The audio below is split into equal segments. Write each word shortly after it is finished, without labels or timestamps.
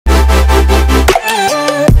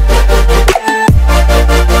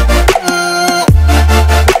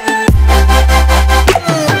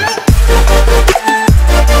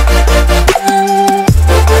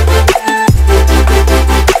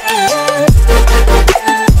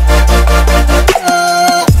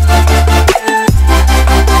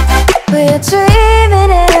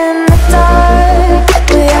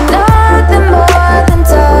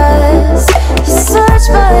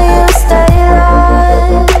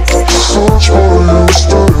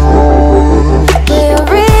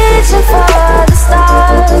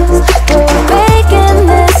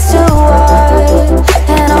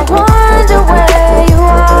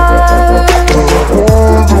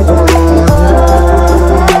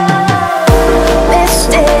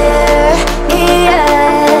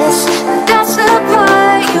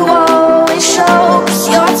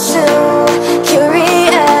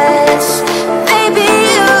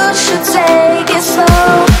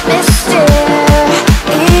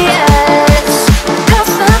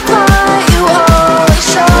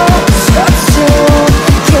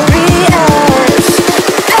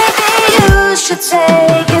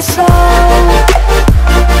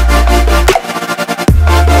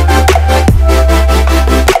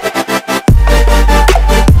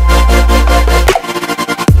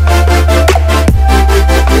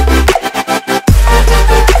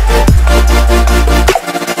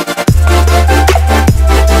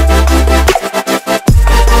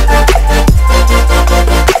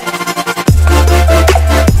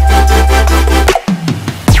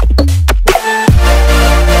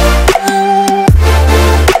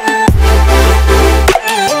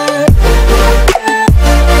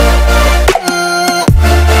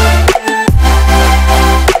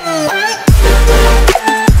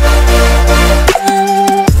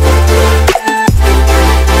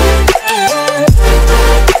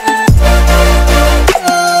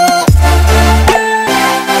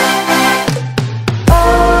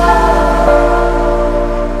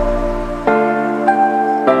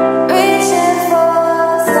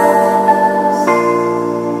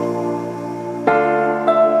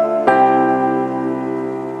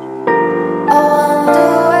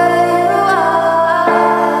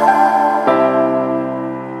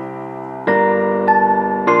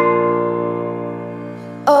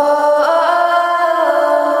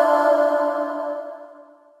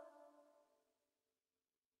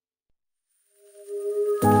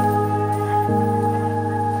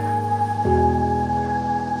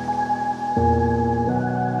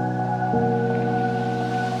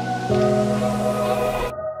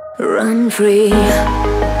free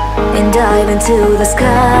and dive into the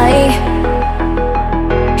sky.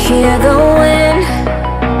 Hear the wind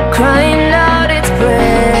crying out its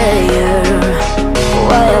prayer.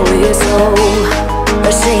 Why are we so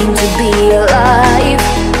ashamed to be alive?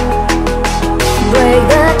 Break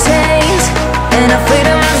the chains and our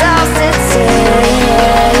freedom's ours to take.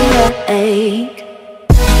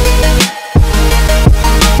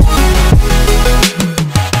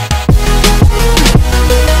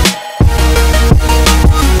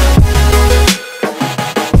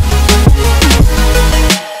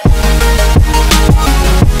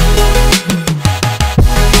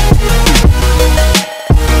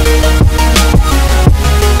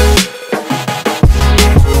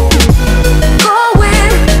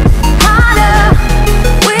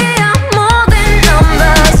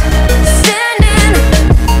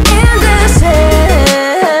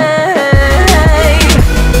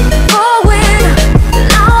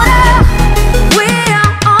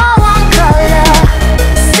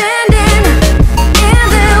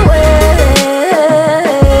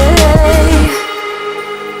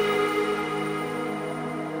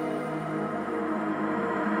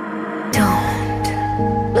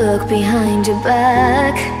 Look behind your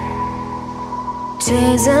back.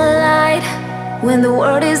 Chase a light when the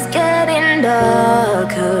world is getting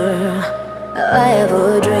darker. I have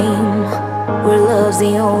a dream where love's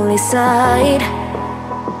the only side.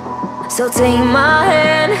 So take my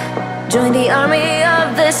hand, join the army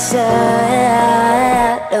of the shadows.